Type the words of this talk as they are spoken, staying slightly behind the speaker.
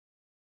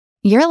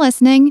You're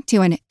listening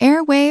to an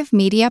Airwave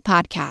Media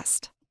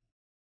Podcast.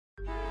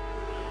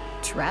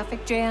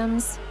 Traffic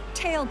jams,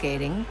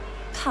 tailgating,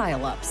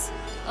 pile-ups.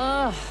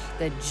 Ugh,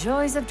 the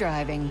joys of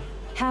driving.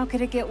 How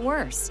could it get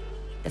worse?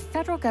 The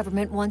federal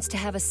government wants to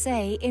have a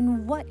say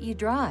in what you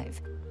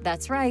drive.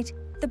 That's right.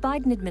 The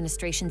Biden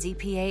administration's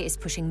EPA is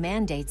pushing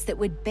mandates that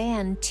would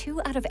ban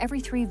 2 out of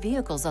every 3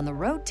 vehicles on the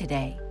road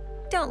today.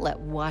 Don't let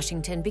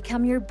Washington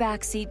become your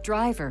backseat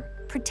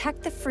driver.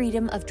 Protect the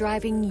freedom of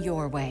driving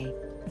your way.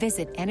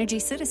 Visit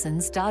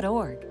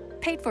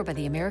EnergyCitizens.org. Paid for by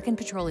the American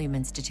Petroleum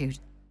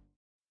Institute.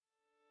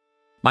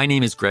 My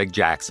name is Greg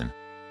Jackson.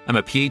 I'm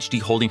a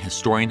PhD-holding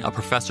historian, a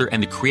professor, and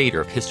the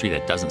creator of History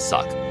That Doesn't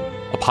Suck,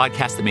 a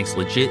podcast that makes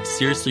legit,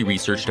 seriously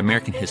researched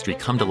American history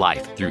come to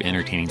life through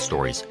entertaining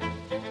stories.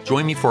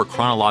 Join me for a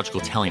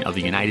chronological telling of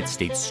the United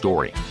States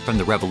story, from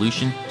the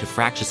Revolution to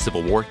fractious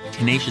Civil War,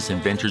 tenacious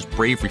inventors,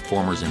 brave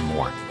reformers, and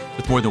more.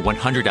 With more than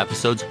 100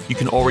 episodes, you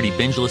can already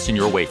binge listen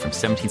your way from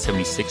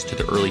 1776 to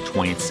the early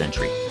 20th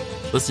century.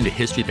 Listen to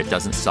History That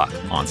Doesn't Suck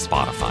on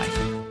Spotify.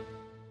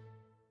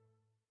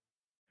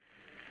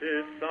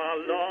 It's a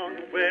long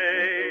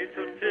way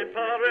to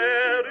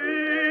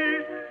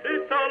Tipperary.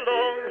 It's a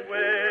long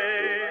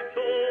way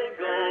to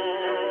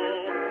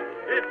go.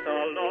 It's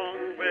a long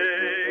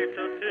way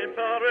to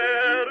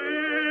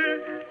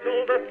Tipperary, to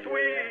the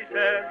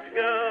sweetest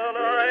girl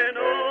I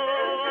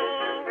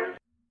know.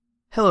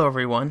 Hello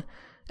everyone,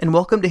 and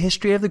welcome to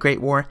History of the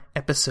Great War,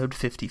 episode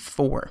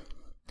 54.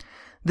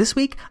 This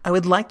week, I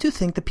would like to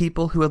thank the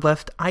people who have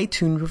left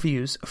iTunes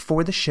reviews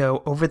for the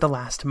show over the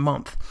last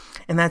month.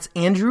 And that's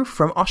Andrew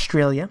from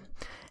Australia,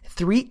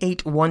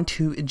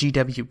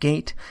 3812GW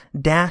Gate,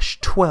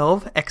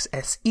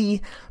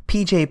 -12XSE,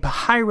 PJ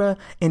Pahira,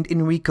 and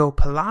Enrico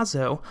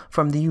Palazzo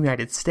from the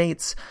United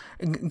States.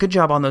 Good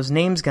job on those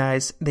names,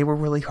 guys. They were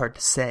really hard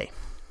to say.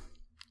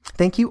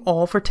 Thank you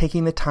all for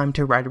taking the time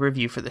to write a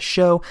review for the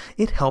show.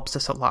 It helps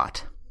us a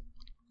lot.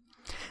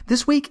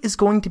 This week is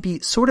going to be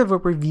sort of a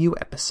review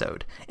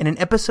episode, and an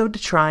episode to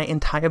try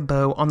and tie a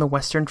bow on the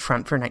Western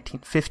Front for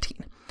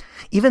 1915.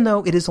 Even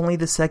though it is only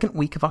the second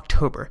week of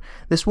October,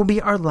 this will be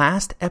our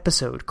last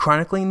episode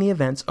chronicling the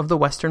events of the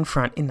Western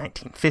Front in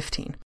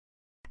 1915.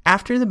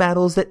 After the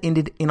battles that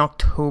ended in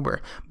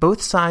October,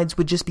 both sides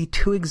would just be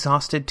too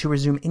exhausted to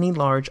resume any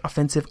large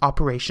offensive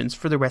operations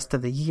for the rest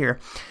of the year,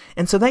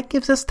 and so that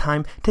gives us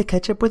time to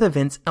catch up with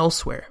events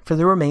elsewhere for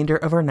the remainder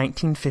of our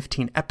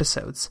 1915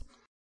 episodes.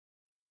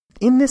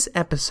 In this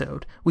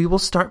episode, we will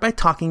start by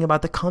talking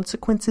about the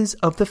consequences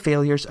of the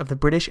failures of the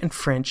British and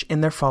French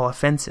in their fall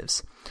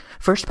offensives.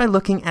 First by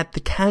looking at the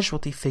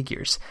casualty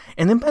figures,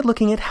 and then by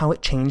looking at how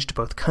it changed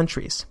both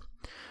countries.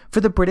 For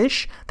the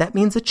British, that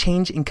means a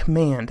change in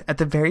command at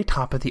the very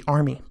top of the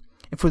army.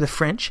 And for the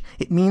French,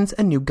 it means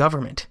a new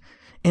government.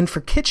 And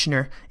for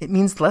Kitchener, it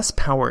means less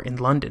power in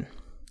London.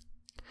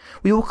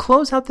 We will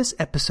close out this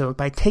episode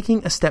by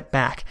taking a step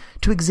back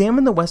to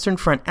examine the Western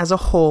Front as a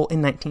whole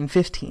in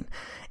 1915,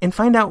 and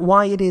find out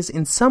why it is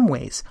in some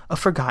ways a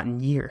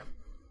forgotten year.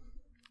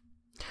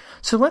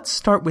 So let's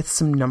start with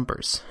some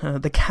numbers,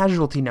 the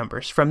casualty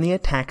numbers from the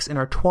attacks in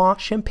Artois,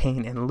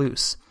 Champagne, and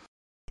Loos.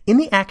 In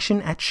the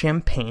action at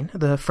Champagne,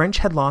 the French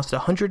had lost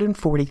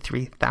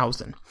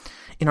 143,000.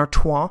 In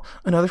Artois,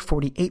 another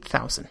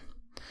 48,000.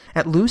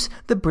 At Loos,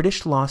 the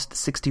British lost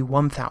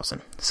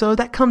 61,000, so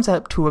that comes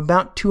up to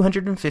about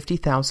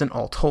 250,000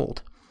 all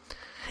told.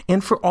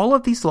 And for all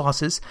of these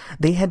losses,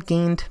 they had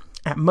gained,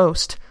 at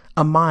most,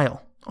 a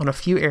mile on a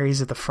few areas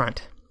of the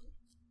front.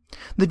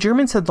 The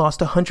Germans had lost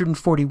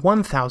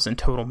 141,000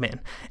 total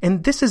men,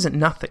 and this isn't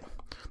nothing.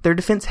 Their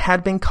defense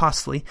had been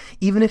costly,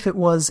 even if it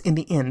was, in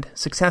the end,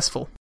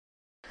 successful.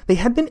 They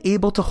had been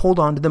able to hold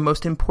on to the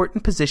most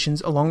important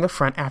positions along the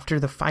front after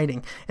the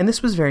fighting, and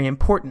this was very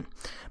important.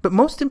 But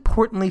most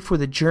importantly for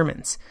the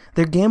Germans,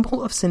 their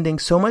gamble of sending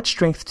so much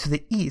strength to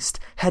the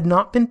east had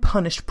not been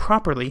punished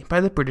properly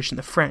by the British and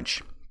the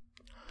French.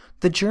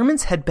 The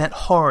Germans had bet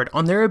hard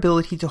on their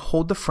ability to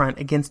hold the front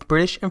against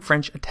British and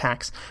French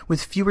attacks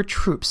with fewer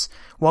troops,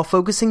 while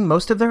focusing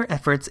most of their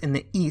efforts in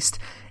the east,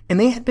 and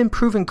they had been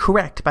proven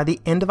correct by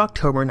the end of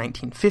October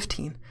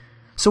 1915.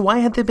 So why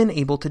had they been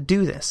able to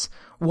do this?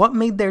 What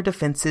made their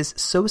defenses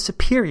so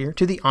superior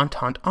to the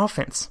Entente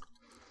offense?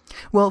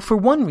 Well, for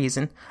one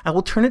reason, I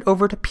will turn it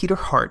over to Peter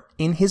Hart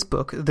in his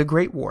book, The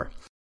Great War.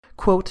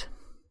 Quote,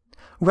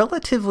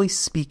 "Relatively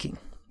speaking,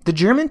 the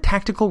German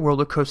tactical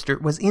roller coaster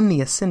was in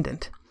the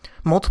ascendant.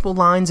 Multiple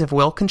lines of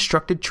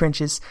well-constructed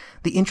trenches,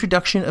 the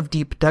introduction of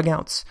deep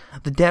dugouts,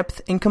 the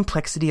depth and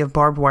complexity of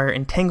barbed wire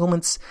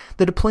entanglements,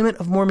 the deployment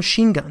of more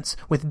machine guns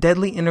with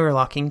deadly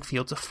interlocking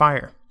fields of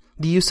fire.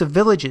 The use of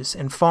villages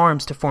and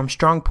farms to form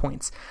strong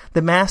points,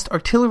 the massed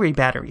artillery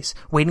batteries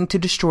waiting to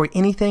destroy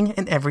anything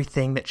and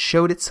everything that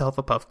showed itself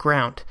above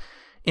ground."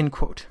 End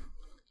quote.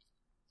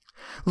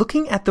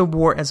 Looking at the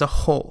war as a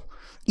whole,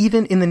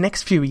 even in the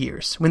next few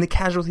years, when the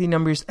casualty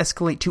numbers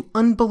escalate to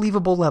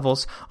unbelievable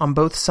levels on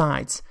both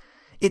sides,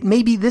 it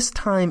may be this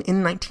time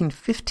in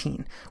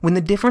 1915 when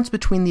the difference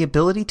between the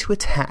ability to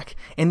attack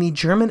and the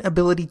German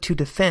ability to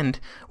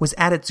defend was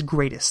at its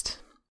greatest.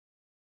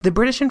 The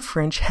British and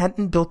French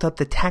hadn't built up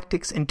the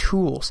tactics and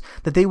tools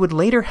that they would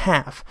later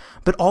have,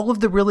 but all of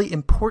the really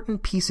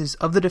important pieces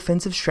of the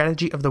defensive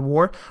strategy of the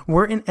war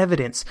were in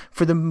evidence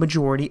for the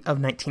majority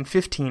of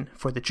 1915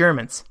 for the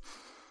Germans.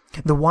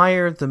 The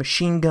wire, the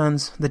machine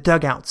guns, the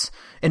dugouts,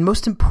 and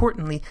most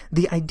importantly,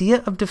 the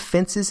idea of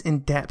defenses in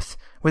depth,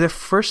 where the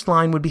first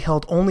line would be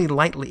held only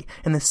lightly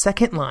and the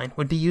second line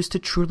would be used to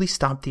truly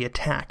stop the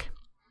attack.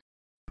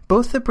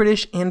 Both the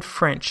British and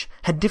French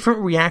had different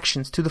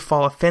reactions to the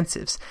fall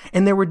offensives,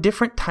 and there were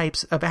different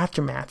types of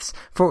aftermaths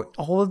for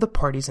all of the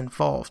parties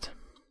involved.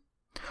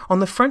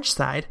 On the French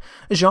side,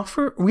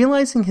 Joffre,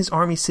 realizing his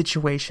army's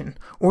situation,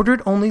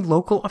 ordered only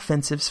local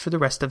offensives for the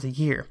rest of the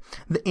year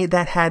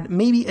that had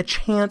maybe a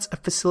chance of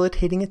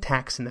facilitating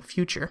attacks in the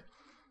future.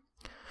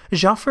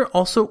 Joffre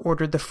also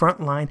ordered the front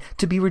line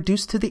to be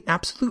reduced to the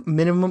absolute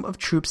minimum of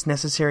troops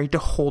necessary to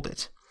hold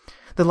it.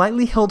 The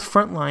lightly held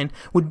front line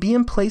would be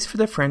in place for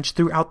the French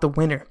throughout the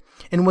winter,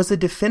 and was a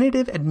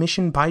definitive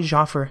admission by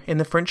Joffre and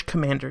the French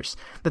commanders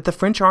that the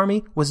French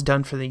army was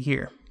done for the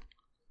year.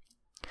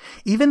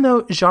 Even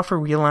though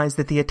Joffre realized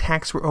that the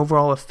attacks were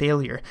overall a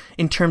failure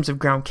in terms of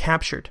ground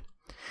captured,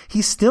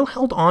 he still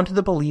held on to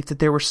the belief that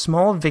there were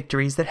small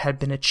victories that had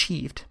been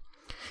achieved.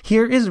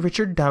 Here is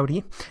Richard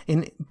Doughty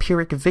in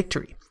Pyrrhic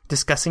Victory,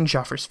 discussing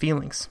Joffre's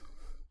feelings.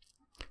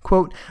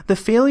 Quote, "The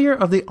failure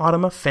of the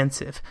autumn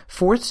offensive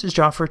forced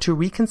Joffre to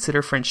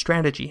reconsider French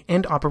strategy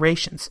and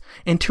operations,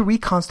 and to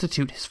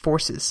reconstitute his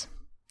forces.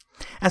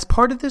 As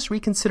part of this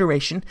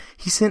reconsideration,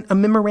 he sent a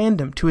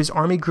memorandum to his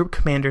army group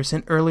commanders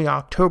in early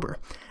October,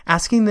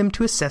 asking them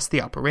to assess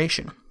the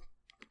operation.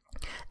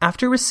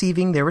 After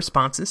receiving their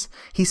responses,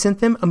 he sent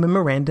them a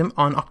memorandum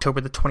on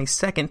October the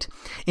 22nd,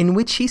 in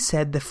which he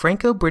said the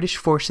Franco-British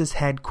forces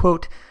had,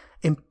 quote,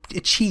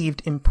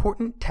 achieved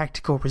important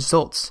tactical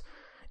results,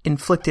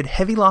 inflicted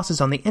heavy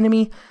losses on the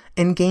enemy,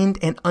 and gained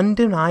an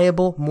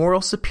undeniable moral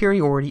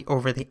superiority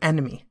over the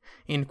enemy,"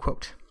 end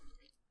quote.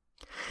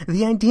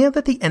 The idea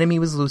that the enemy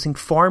was losing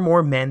far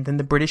more men than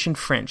the British and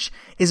French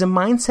is a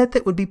mindset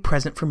that would be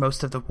present for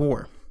most of the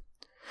war.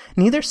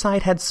 Neither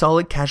side had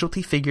solid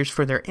casualty figures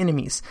for their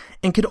enemies,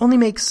 and could only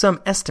make some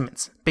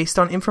estimates based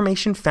on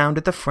information found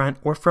at the front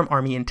or from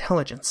army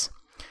intelligence.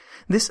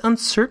 This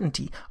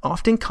uncertainty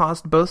often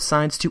caused both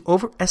sides to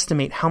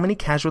overestimate how many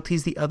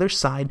casualties the other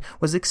side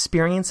was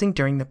experiencing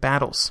during the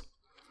battles.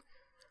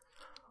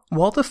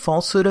 While the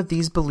falsehood of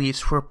these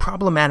beliefs were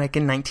problematic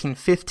in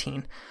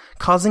 1915,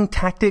 causing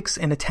tactics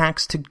and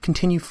attacks to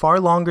continue far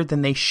longer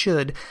than they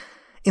should,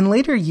 in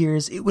later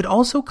years it would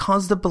also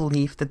cause the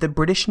belief that the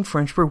British and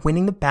French were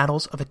winning the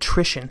battles of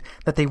attrition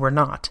that they were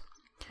not.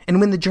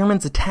 And when the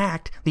Germans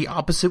attacked, the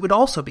opposite would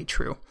also be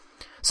true.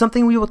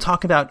 Something we will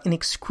talk about in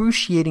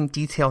excruciating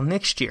detail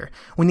next year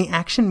when the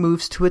action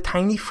moves to a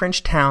tiny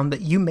French town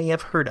that you may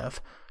have heard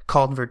of,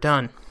 called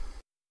Verdun.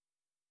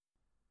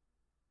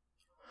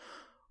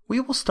 We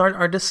will start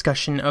our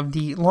discussion of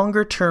the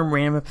longer-term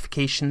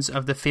ramifications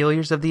of the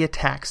failures of the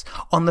attacks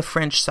on the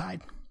French side.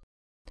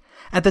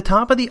 At the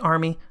top of the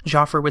army,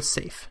 Joffre was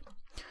safe.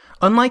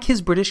 Unlike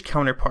his British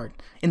counterpart,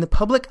 in the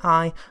public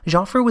eye,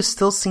 Joffre was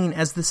still seen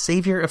as the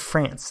savior of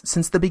France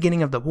since the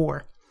beginning of the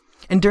war.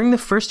 And during the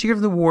first year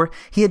of the war,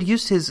 he had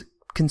used his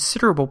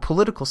considerable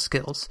political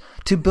skills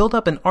to build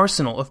up an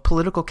arsenal of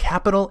political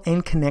capital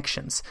and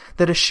connections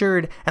that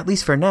assured, at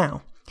least for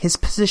now, his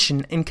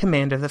position in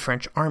command of the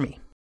French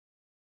army.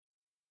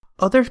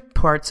 Other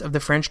parts of the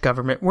French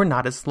government were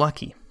not as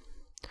lucky.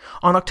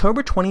 On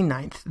October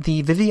 29th,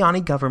 the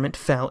Viviani government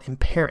fell in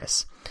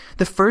Paris,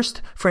 the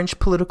first French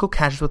political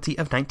casualty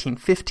of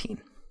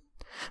 1915.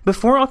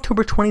 Before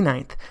October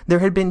 29th, there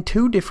had been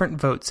 2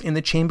 different votes in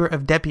the Chamber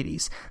of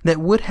Deputies that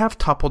would have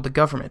toppled the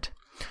government.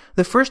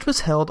 The first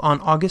was held on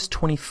August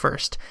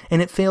 21st,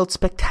 and it failed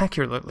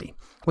spectacularly,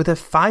 with a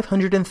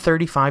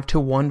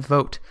 535-1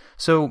 vote,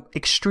 so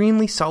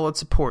extremely solid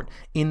support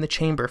in the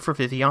chamber for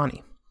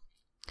Viviani.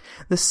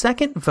 The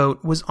second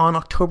vote was on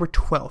October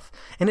 12th,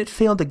 and it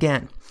failed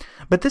again,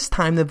 but this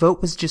time the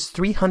vote was just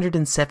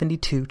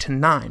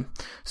 372-9,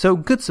 so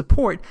good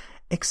support,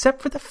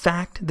 except for the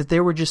fact that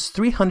there were just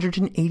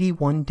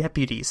 381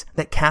 deputies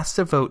that cast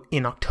a vote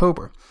in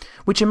October,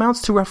 which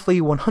amounts to roughly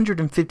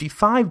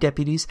 155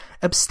 deputies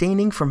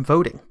abstaining from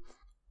voting.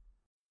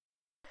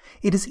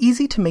 It is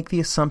easy to make the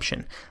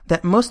assumption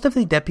that most of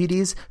the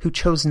deputies who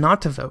chose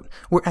not to vote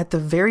were at the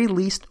very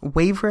least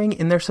wavering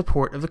in their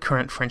support of the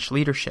current French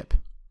leadership.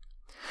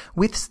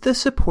 With the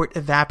support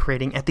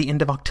evaporating at the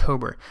end of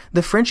October,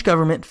 the French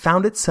government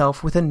found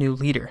itself with a new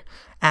leader,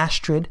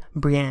 Astrid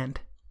Briand.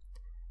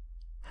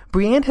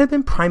 Briand had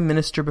been prime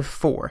minister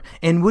before,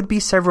 and would be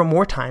several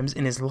more times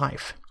in his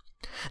life.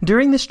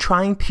 During this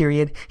trying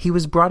period, he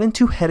was brought in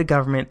to head a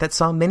government that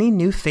saw many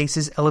new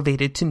faces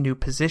elevated to new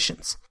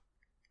positions.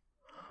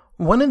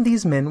 One of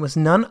these men was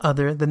none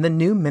other than the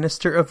new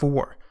Minister of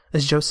War,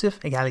 Joseph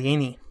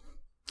Gallieni,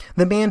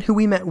 the man who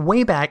we met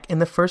way back in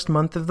the first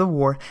month of the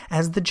war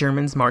as the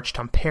Germans marched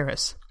on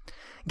Paris.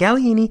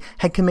 Gallieni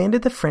had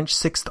commanded the French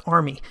Sixth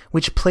Army,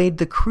 which played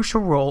the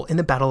crucial role in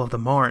the Battle of the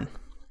Marne.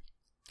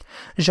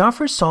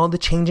 Joffre saw the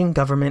changing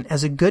government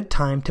as a good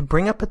time to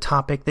bring up a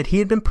topic that he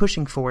had been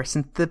pushing for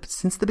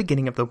since the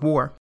beginning of the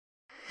war.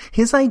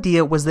 His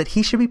idea was that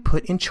he should be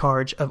put in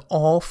charge of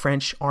all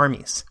French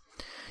armies.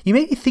 You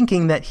may be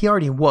thinking that he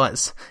already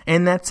was,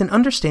 and that's an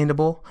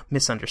understandable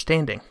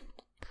misunderstanding.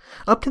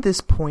 Up to this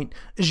point,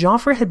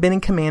 Joffre had been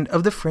in command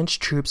of the French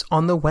troops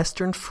on the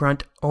Western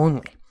Front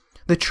only.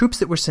 The troops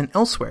that were sent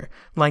elsewhere,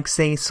 like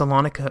say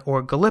Salonika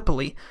or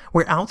Gallipoli,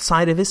 were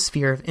outside of his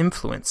sphere of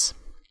influence.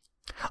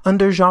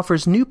 Under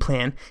Joffre's new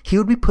plan, he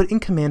would be put in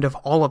command of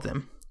all of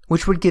them,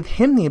 which would give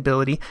him the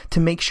ability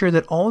to make sure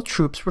that all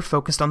troops were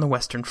focused on the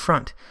Western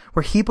Front,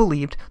 where he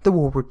believed the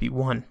war would be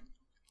won.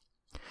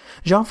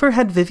 Joffre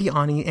had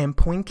Viviani and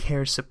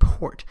Poincare's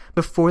support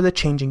before the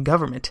changing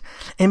government,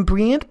 and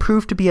Briand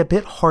proved to be a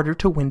bit harder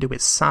to win to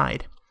his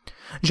side.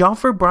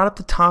 Joffre brought up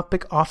the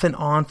topic off and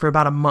on for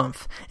about a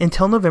month,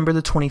 until November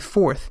the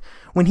 24th,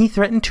 when he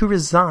threatened to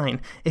resign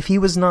if he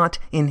was not,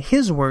 in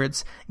his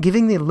words,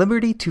 giving the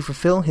liberty to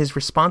fulfill his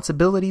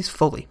responsibilities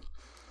fully.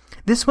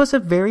 This was a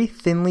very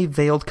thinly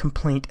veiled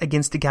complaint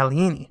against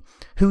Gallieni,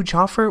 who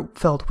Joffre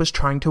felt was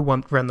trying to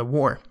run the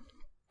war.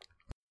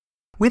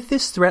 With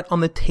this threat on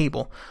the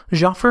table,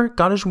 Joffre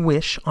got his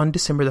wish on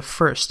December the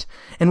 1st,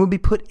 and would be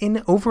put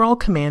in overall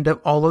command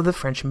of all of the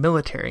French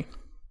military.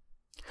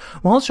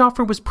 While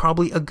Joffre was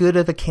probably as good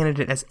of a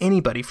candidate as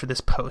anybody for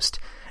this post,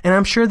 and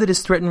I'm sure that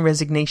his threatened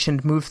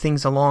resignation moved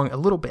things along a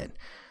little bit,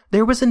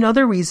 there was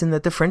another reason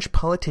that the French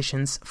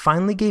politicians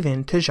finally gave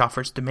in to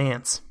Joffre's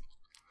demands.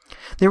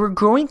 There were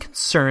growing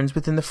concerns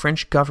within the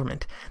French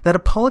government that a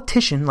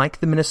politician like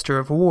the Minister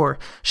of War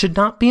should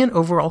not be in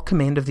overall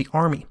command of the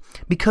army,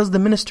 because the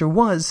minister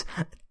was,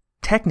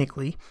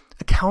 technically,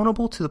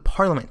 accountable to the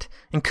Parliament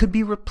and could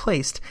be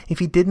replaced if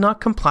he did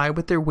not comply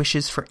with their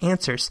wishes for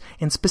answers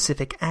and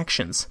specific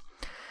actions.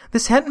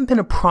 This hadn't been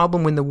a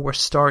problem when the war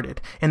started,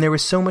 and there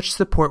was so much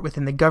support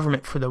within the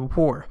government for the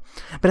war.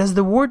 But as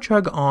the war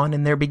drug on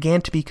and there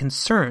began to be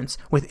concerns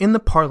within the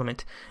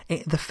Parliament,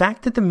 the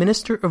fact that the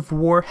Minister of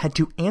War had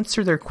to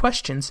answer their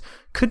questions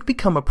could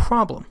become a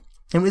problem,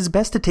 and it was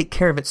best to take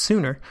care of it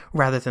sooner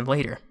rather than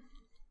later.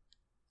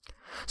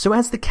 So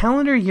as the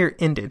calendar year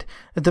ended,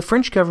 the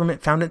French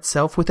government found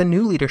itself with a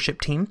new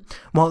leadership team,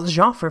 while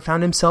Joffre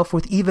found himself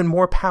with even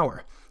more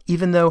power,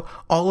 even though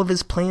all of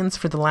his plans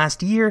for the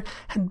last year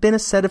had been a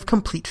set of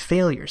complete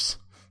failures.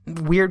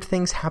 Weird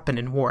things happen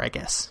in war, I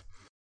guess.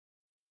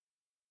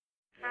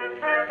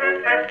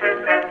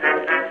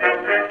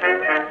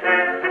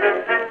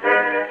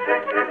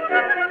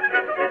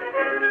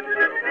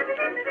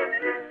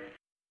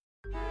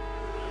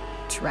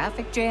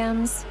 Traffic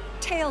jams,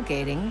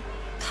 tailgating,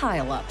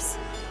 pile-ups.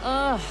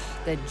 Ugh,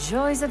 the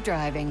joys of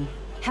driving.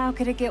 How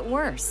could it get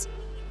worse?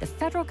 The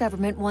federal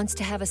government wants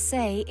to have a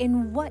say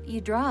in what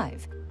you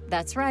drive.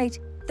 That's right.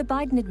 The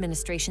Biden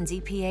administration's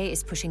EPA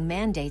is pushing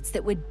mandates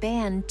that would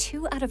ban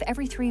 2 out of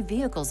every 3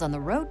 vehicles on the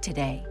road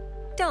today.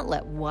 Don't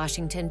let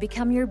Washington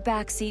become your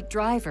backseat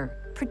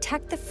driver.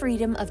 Protect the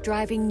freedom of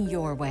driving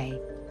your way.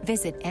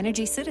 Visit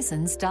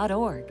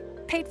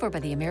EnergyCitizens.org. Paid for by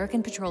the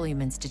American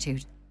Petroleum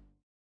Institute.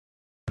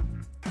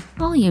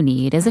 All you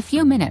need is a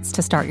few minutes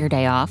to start your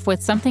day off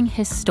with something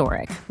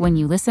historic when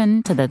you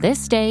listen to the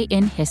This Day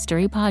in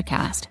History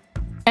podcast.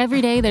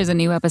 Every day there's a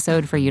new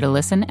episode for you to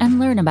listen and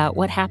learn about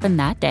what happened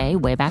that day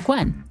way back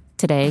when.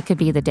 Today could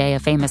be the day a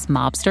famous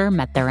mobster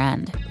met their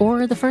end,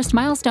 or the first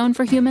milestone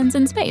for humans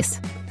in space.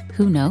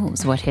 Who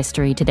knows what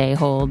history today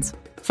holds?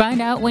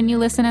 Find out when you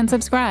listen and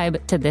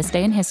subscribe to This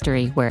Day in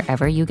History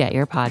wherever you get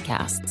your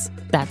podcasts.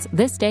 That's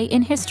This Day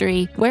in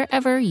History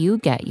wherever you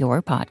get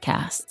your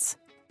podcasts.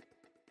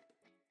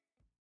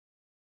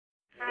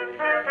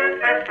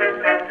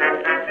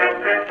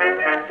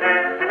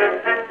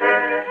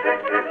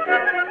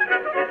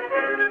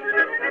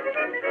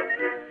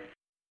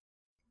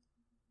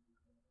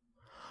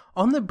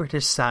 On the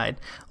British side,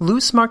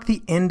 Loos marked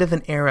the end of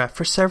an era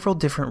for several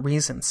different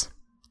reasons.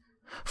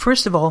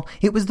 First of all,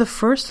 it was the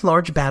first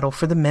large battle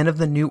for the men of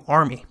the new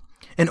army,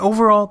 and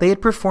overall they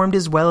had performed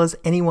as well as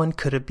anyone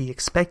could be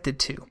expected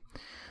to.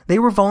 They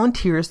were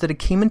volunteers that had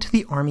came into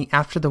the army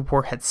after the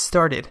war had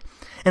started,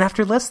 and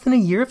after less than a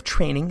year of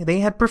training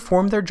they had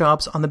performed their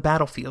jobs on the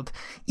battlefield,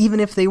 even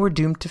if they were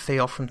doomed to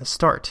fail from the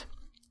start.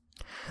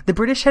 The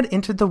British had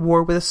entered the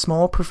war with a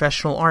small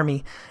professional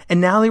army, and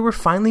now they were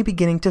finally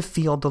beginning to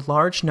field the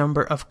large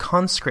number of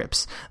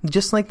conscripts,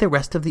 just like the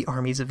rest of the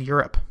armies of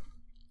Europe.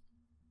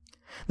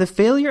 The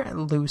failure at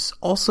Loos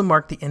also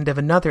marked the end of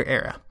another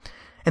era,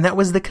 and that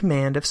was the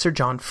command of Sir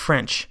John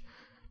French.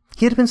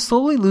 He had been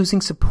slowly losing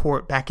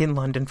support back in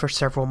London for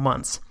several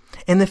months,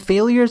 and the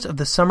failures of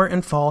the summer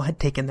and fall had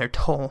taken their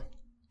toll.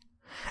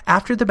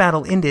 After the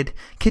battle ended,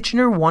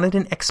 Kitchener wanted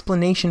an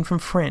explanation from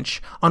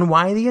French on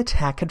why the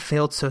attack had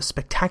failed so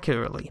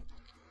spectacularly,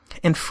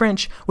 and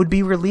French would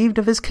be relieved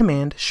of his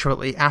command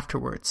shortly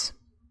afterwards.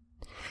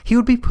 He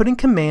would be put in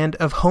command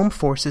of home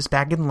forces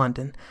back in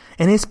London,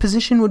 and his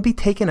position would be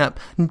taken up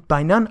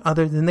by none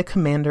other than the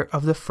commander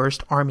of the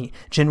First Army,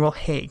 General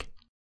Haig.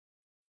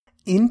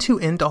 in To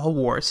End All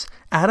Wars,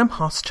 Adam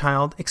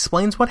Hochschild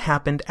explains what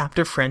happened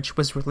after French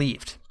was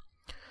relieved.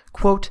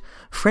 Quote,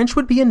 French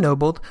would be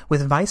ennobled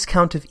with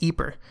Viscount of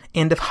Ypres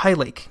and of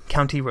Highleik,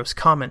 County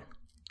Roscommon.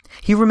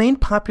 He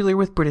remained popular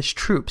with British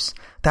troops,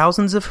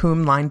 thousands of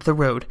whom lined the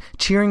road,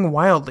 cheering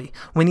wildly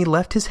when he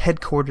left his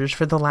headquarters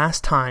for the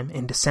last time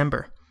in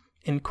December.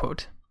 End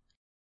quote.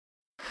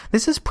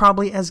 This is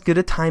probably as good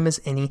a time as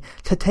any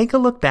to take a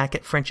look back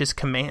at French's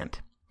command.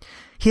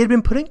 He had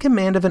been put in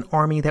command of an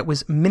army that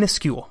was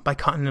minuscule by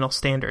continental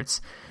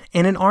standards,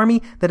 and an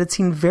army that had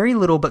seen very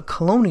little but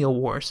colonial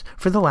wars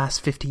for the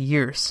last 50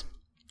 years.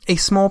 A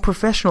small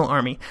professional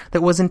army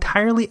that was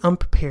entirely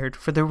unprepared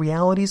for the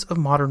realities of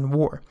modern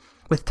war,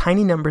 with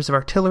tiny numbers of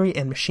artillery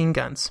and machine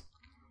guns.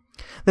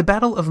 The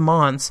Battle of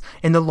Mons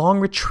and the long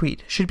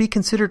retreat should be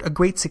considered a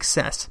great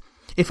success,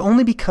 if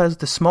only because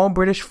the small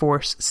British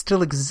force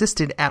still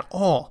existed at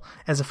all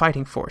as a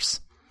fighting force.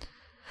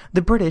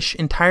 The British,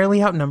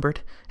 entirely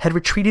outnumbered, had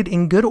retreated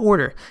in good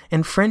order,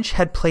 and French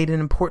had played an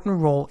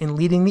important role in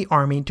leading the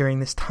army during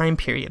this time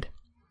period.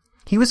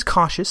 He was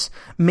cautious,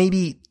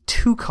 maybe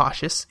too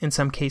cautious in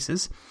some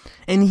cases,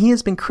 and he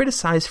has been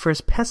criticized for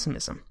his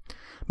pessimism.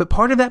 But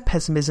part of that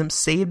pessimism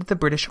saved the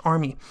British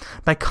army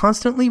by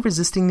constantly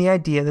resisting the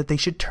idea that they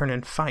should turn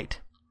and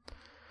fight.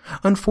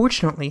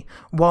 Unfortunately,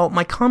 while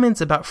my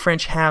comments about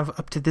French have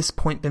up to this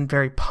point been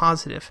very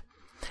positive,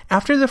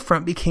 after the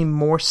front became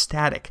more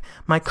static,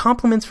 my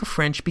compliments for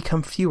French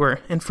become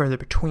fewer and further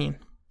between.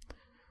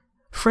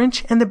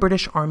 French and the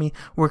British army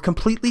were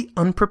completely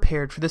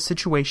unprepared for the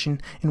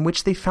situation in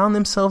which they found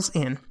themselves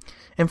in,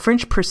 and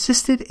French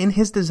persisted in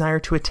his desire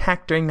to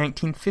attack during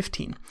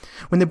 1915,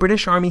 when the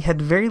British army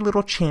had very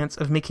little chance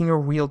of making a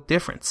real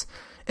difference,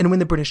 and when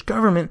the British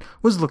government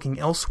was looking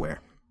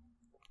elsewhere.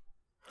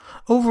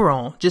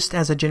 Overall, just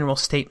as a general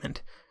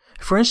statement,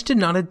 French did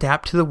not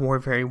adapt to the war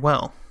very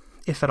well,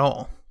 if at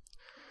all.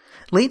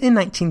 Late in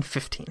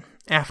 1915,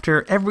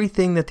 after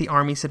everything that the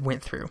armies had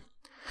went through,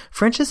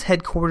 French's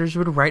headquarters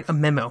would write a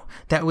memo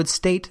that would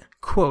state,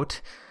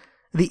 quote,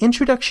 "The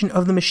introduction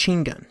of the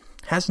machine gun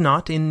has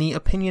not, in the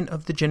opinion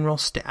of the General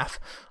Staff,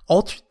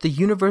 altered the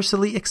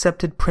universally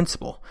accepted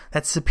principle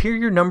that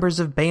superior numbers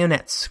of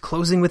bayonets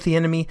closing with the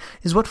enemy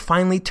is what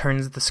finally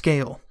turns the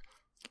scale."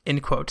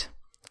 End quote.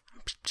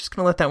 I'm just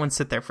going to let that one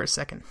sit there for a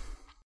second.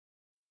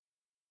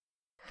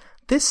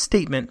 This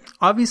statement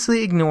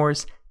obviously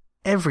ignores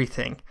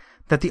everything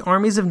that the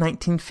armies of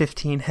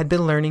 1915 had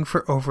been learning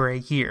for over a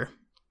year.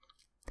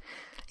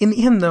 In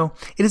the end, though,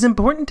 it is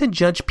important to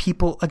judge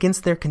people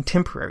against their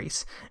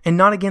contemporaries, and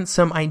not against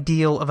some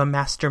ideal of a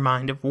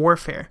mastermind of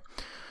warfare.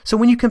 So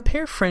when you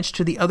compare French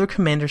to the other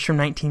commanders from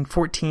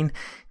 1914,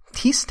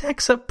 he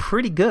stacks up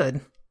pretty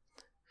good.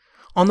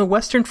 On the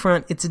Western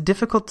Front, it's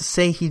difficult to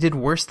say he did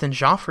worse than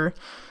Joffre.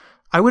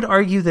 I would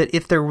argue that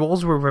if their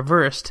roles were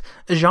reversed,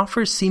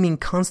 Joffre's seeming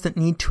constant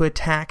need to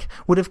attack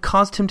would have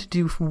caused him to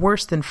do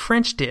worse than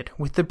French did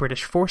with the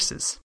British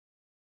forces.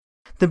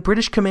 The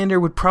British commander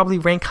would probably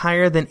rank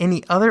higher than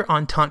any other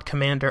Entente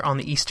commander on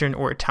the Eastern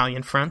or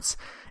Italian fronts,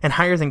 and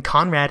higher than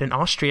Conrad in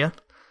Austria.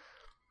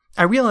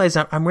 I realize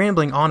I'm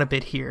rambling on a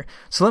bit here,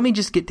 so let me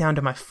just get down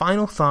to my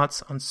final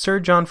thoughts on Sir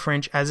John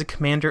French as a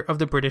commander of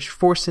the British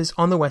forces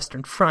on the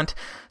Western Front,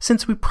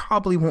 since we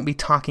probably won't be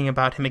talking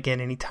about him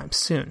again anytime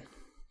soon.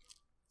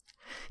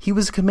 He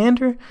was a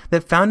commander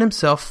that found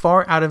himself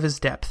far out of his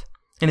depth,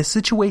 in a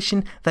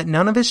situation that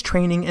none of his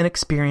training and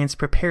experience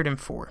prepared him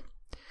for.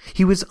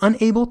 He was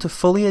unable to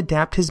fully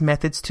adapt his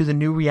methods to the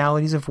new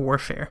realities of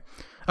warfare,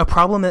 a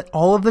problem that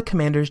all of the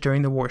commanders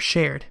during the war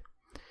shared.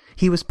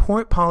 He was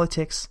poor at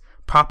politics,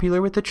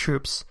 popular with the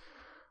troops,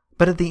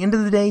 but at the end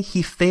of the day,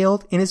 he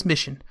failed in his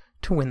mission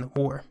to win the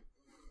war.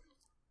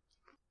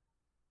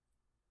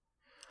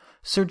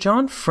 Sir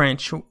John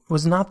French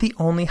was not the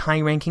only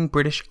high-ranking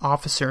British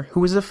officer who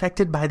was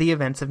affected by the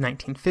events of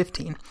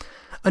 1915.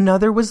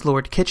 Another was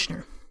Lord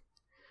Kitchener.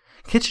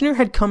 Kitchener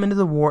had come into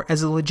the war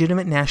as a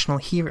legitimate national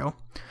hero,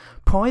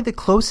 probably the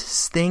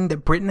closest thing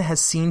that Britain has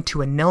seen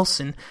to a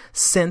Nelson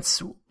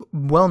since,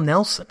 well,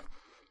 Nelson.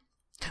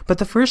 But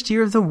the first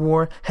year of the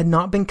war had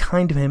not been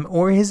kind to him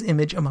or his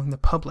image among the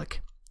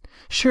public.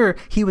 Sure,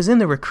 he was in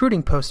the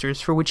recruiting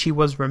posters for which he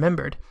was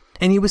remembered,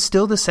 and he was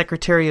still the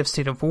Secretary of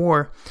State of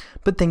War,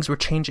 but things were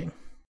changing.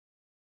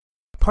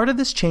 Part of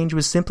this change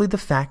was simply the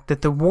fact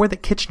that the war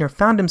that Kitchener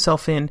found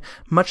himself in,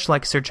 much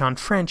like Sir John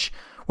French,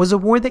 was a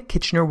war that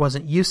Kitchener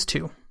wasn't used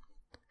to.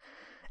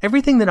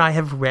 Everything that I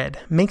have read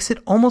makes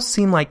it almost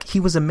seem like he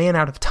was a man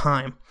out of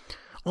time.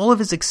 All of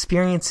his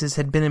experiences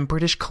had been in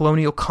British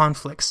colonial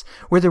conflicts,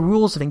 where the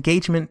rules of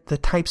engagement, the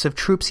types of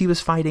troops he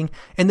was fighting,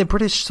 and the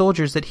British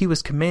soldiers that he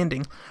was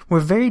commanding were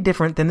very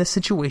different than the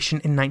situation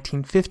in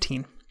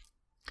 1915.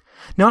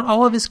 Not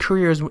all of his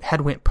careers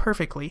had went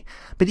perfectly,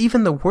 but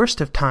even the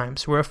worst of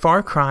times were a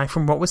far cry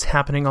from what was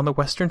happening on the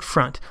Western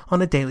Front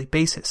on a daily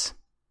basis.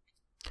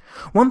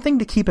 One thing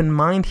to keep in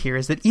mind here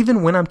is that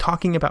even when I'm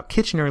talking about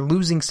Kitchener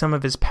losing some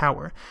of his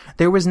power,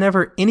 there was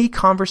never any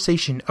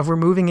conversation of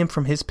removing him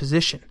from his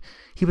position.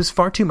 He was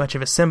far too much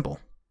of a symbol.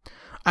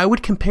 I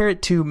would compare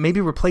it to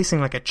maybe replacing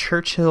like a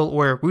Churchill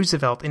or a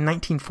Roosevelt in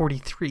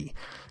 1943.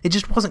 It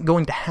just wasn't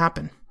going to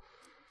happen.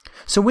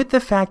 So with the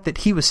fact that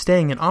he was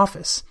staying in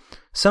office,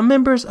 some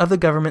members of the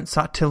government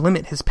sought to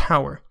limit his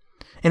power.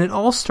 And it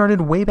all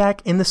started way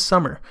back in the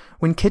summer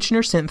when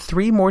Kitchener sent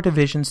 3 more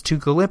divisions to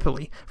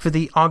Gallipoli for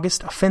the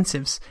August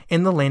offensives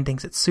and the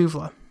landings at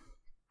Suvla.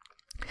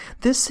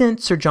 This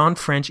sent Sir John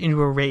French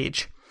into a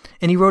rage,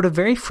 and he wrote a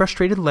very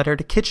frustrated letter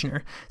to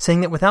Kitchener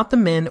saying that without the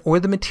men or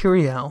the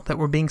materiel that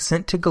were being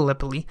sent to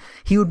Gallipoli,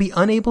 he would be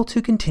unable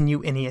to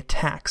continue any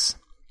attacks.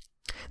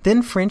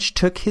 Then French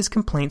took his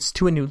complaints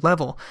to a new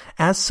level,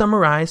 as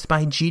summarized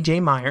by G.J.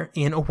 Meyer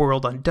in A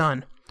World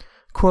Undone.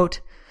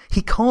 Quote,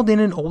 he called in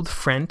an old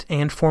friend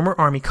and former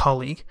army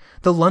colleague,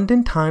 the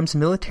London Times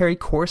military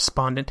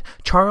correspondent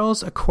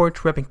Charles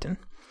Acorte Rebington,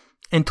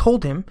 and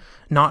told him,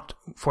 not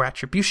for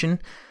attribution,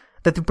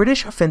 that the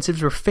British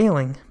offensives were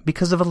failing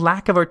because of a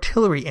lack of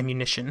artillery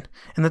ammunition,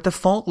 and that the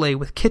fault lay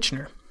with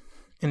Kitchener.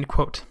 End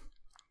quote.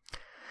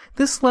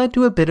 This led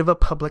to a bit of a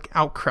public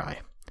outcry,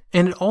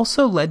 and it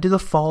also led to the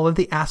fall of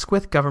the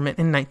Asquith government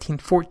in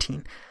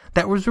 1914,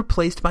 that was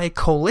replaced by a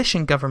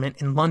coalition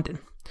government in London.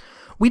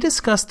 We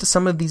discussed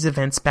some of these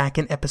events back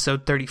in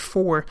episode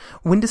 34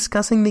 when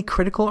discussing the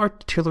critical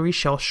artillery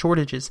shell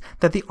shortages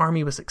that the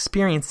army was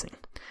experiencing,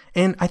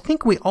 and I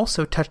think we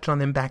also touched on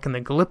them back in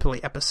the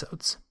Gallipoli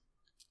episodes.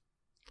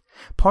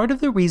 Part of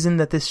the reason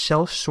that this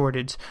shell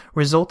shortage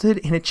resulted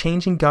in a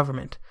change in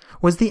government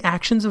was the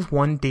actions of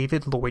one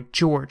David Lloyd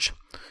George,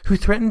 who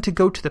threatened to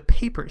go to the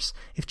papers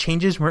if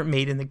changes weren't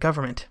made in the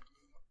government.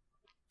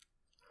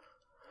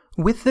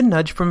 With the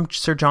nudge from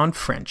Sir John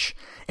French,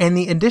 and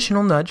the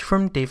additional nudge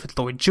from David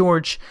Lloyd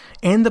George,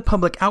 and the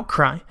public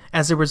outcry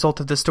as a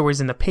result of the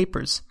stories in the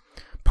papers,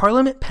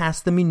 Parliament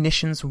passed the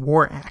Munitions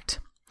War Act,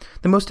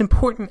 the most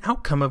important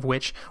outcome of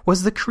which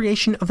was the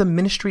creation of the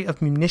Ministry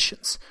of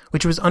Munitions,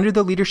 which was under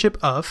the leadership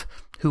of,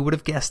 who would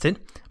have guessed it,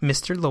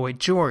 Mr. Lloyd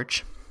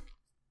George.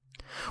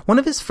 One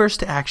of his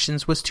first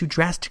actions was to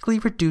drastically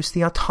reduce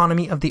the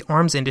autonomy of the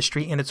arms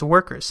industry and its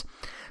workers,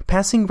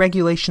 passing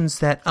regulations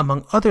that,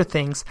 among other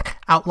things,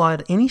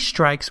 outlawed any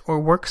strikes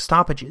or work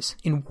stoppages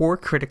in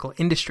war-critical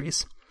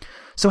industries.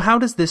 So how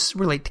does this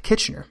relate to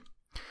Kitchener?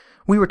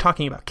 We were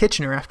talking about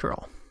Kitchener after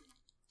all.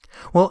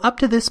 Well, up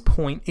to this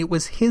point, it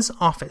was his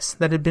office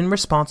that had been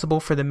responsible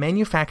for the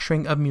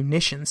manufacturing of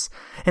munitions,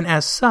 and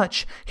as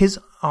such, his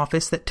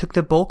office that took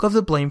the bulk of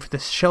the blame for the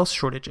shell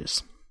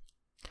shortages.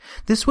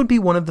 This would be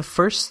one of the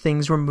first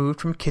things removed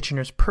from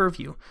Kitchener's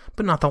purview,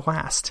 but not the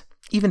last,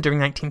 even during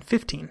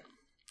 1915.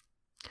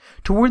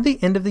 Toward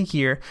the end of the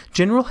year,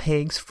 General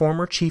Haig's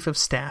former Chief of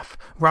Staff,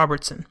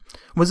 Robertson,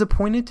 was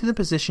appointed to the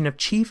position of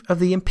Chief of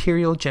the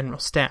Imperial General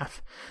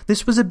Staff.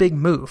 This was a big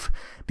move,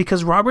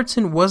 because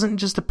Robertson wasn't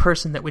just a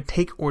person that would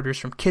take orders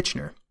from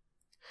Kitchener.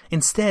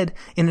 Instead,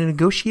 in a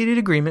negotiated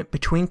agreement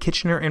between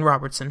Kitchener and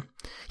Robertson,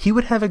 he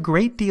would have a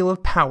great deal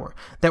of power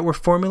that were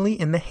formerly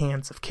in the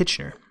hands of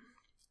Kitchener.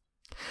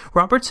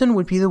 Robertson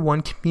would be the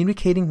one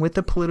communicating with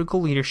the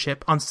political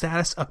leadership on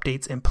status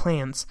updates and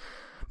plans,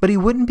 but he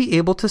wouldn't be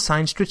able to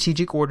sign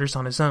strategic orders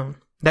on his own.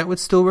 That would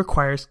still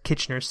require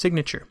Kitchener's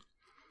signature.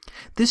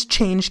 This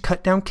change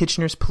cut down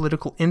Kitchener's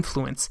political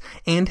influence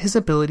and his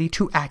ability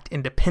to act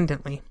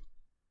independently.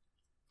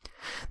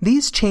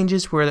 These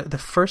changes were the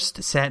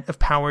first set of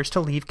powers to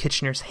leave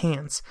Kitchener's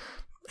hands,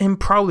 and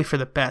probably for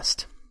the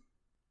best.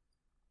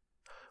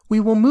 We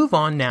will move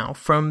on now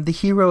from the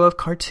hero of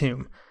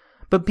Khartoum,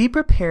 but be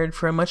prepared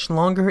for a much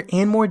longer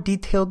and more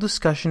detailed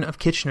discussion of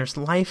Kitchener's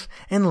life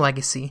and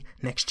legacy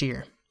next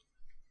year.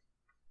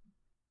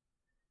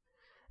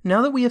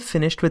 Now that we have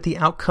finished with the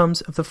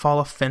outcomes of the fall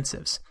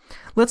offensives,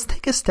 let's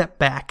take a step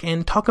back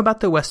and talk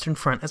about the Western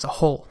Front as a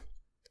whole.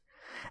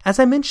 As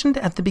I mentioned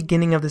at the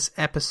beginning of this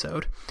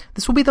episode,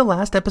 this will be the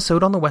last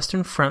episode on the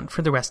Western Front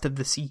for the rest of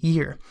this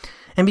year,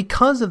 and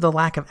because of the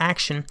lack of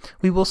action,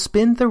 we will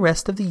spend the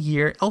rest of the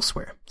year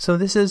elsewhere, so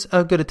this is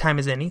as good a time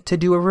as any to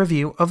do a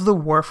review of the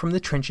war from the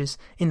trenches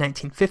in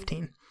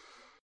 1915.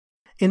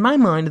 In my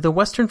mind, the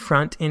Western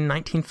Front in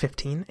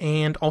 1915,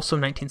 and also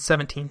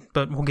 1917,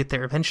 but we'll get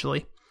there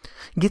eventually,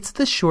 gets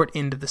the short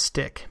end of the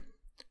stick.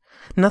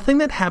 Nothing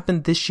that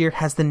happened this year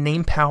has the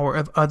name power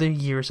of other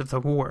years of the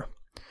war.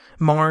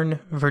 Marne,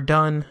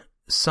 Verdun,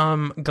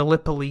 Somme,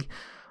 Gallipoli,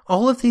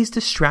 all of these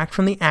distract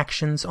from the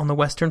actions on the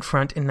Western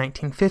Front in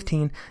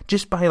 1915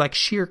 just by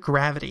sheer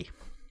gravity.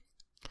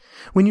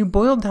 When you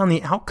boil down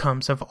the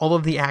outcomes of all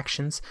of the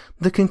actions,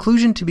 the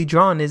conclusion to be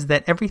drawn is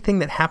that everything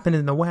that happened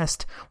in the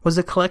West was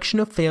a collection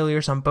of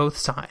failures on both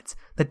sides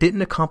that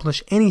didn't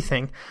accomplish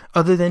anything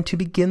other than to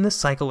begin the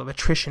cycle of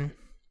attrition.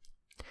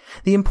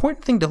 The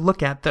important thing to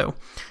look at, though,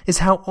 is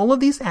how all of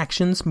these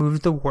actions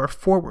moved the war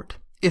forward,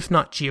 if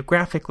not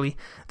geographically,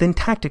 then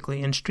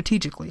tactically and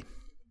strategically.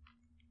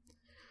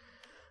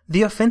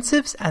 The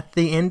offensives at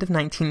the end of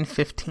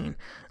 1915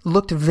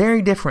 looked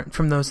very different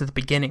from those at the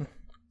beginning.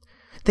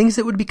 Things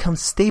that would become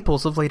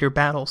staples of later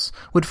battles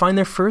would find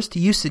their first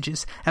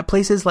usages at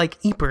places like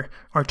Ypres,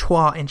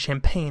 Artois, and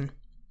Champagne.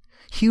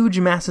 Huge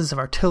masses of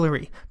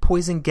artillery,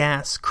 poison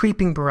gas,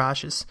 creeping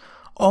barrages,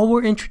 All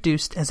were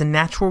introduced as a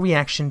natural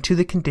reaction to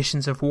the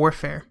conditions of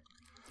warfare.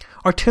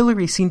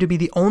 Artillery seemed to be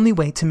the only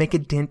way to make a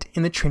dent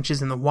in the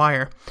trenches and the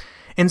wire,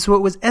 and so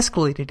it was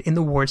escalated in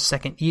the war's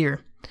second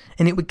year,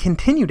 and it would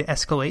continue to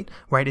escalate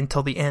right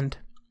until the end.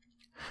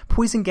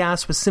 Poison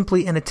gas was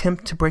simply an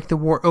attempt to break the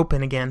war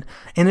open again,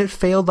 and it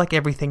failed like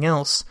everything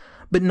else,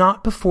 but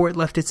not before it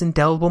left its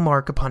indelible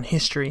mark upon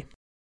history.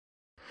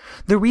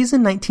 The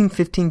reason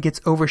 1915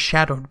 gets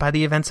overshadowed by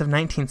the events of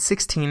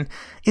 1916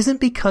 isn't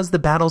because the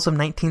battles of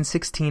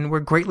 1916 were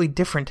greatly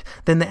different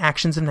than the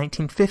actions of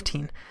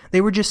 1915.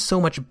 They were just so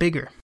much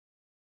bigger.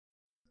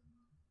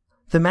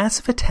 The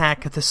massive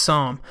attack at the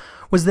Somme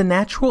was the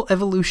natural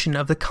evolution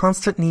of the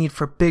constant need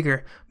for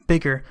bigger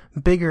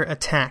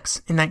attacks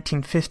in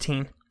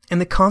 1915,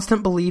 and the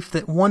constant belief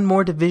that one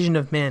more division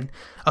of men,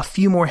 a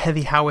few more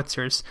heavy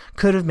howitzers,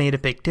 could have made a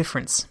big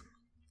difference.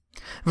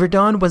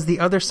 Verdun was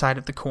the other side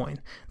of the coin,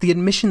 the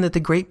admission that the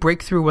great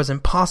breakthrough was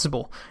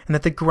impossible, and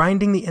that the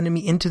grinding the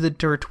enemy into the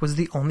dirt was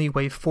the only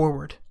way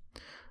forward.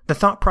 The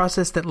thought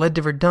process that led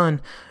to Verdun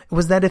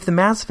was that if the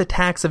massive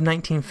attacks of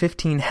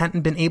 1915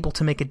 hadn't been able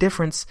to make a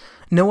difference,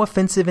 no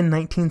offensive in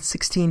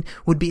 1916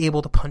 would be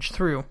able to punch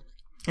through,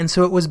 and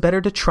so it was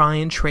better to try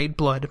and trade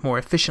blood more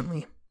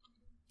efficiently.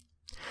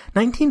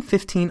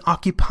 1915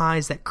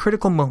 occupies that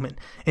critical moment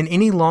in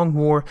any long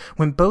war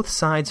when both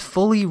sides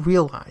fully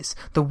realize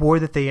the war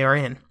that they are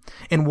in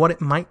and what it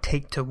might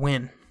take to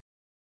win.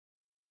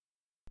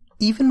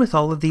 Even with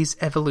all of these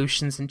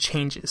evolutions and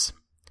changes,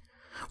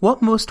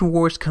 what most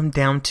wars come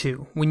down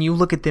to when you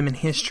look at them in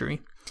history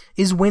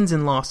is wins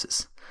and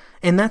losses,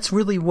 and that's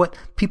really what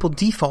people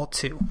default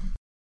to.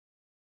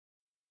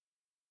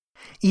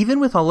 Even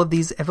with all of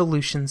these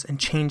evolutions and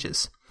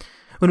changes,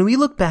 when we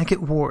look back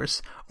at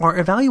wars, our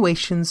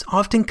evaluations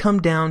often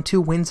come down to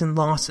wins and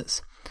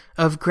losses,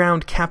 of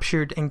ground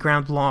captured and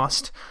ground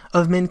lost,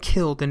 of men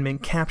killed and men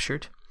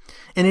captured,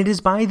 and it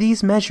is by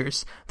these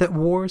measures that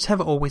wars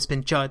have always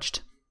been judged.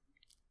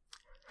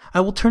 I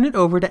will turn it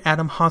over to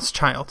Adam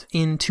Hochschild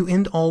in To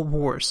End All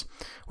Wars,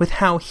 with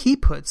how he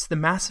puts the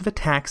massive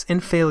attacks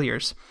and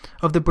failures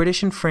of the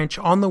British and French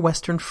on the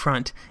Western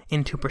Front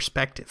into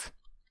perspective.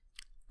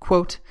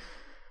 Quote,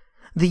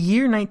 "The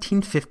year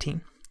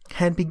 1915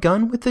 had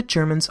begun with the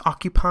Germans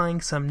occupying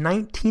some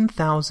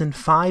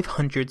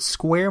 19,500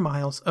 square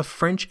miles of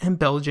French and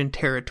Belgian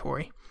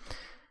territory.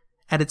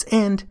 At its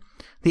end,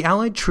 the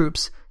Allied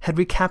troops had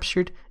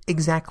recaptured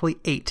exactly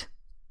 8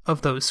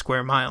 of those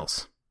square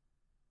miles."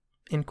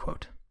 End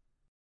quote.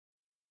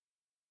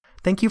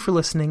 Thank you for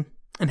listening,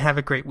 and have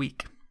a great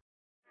week.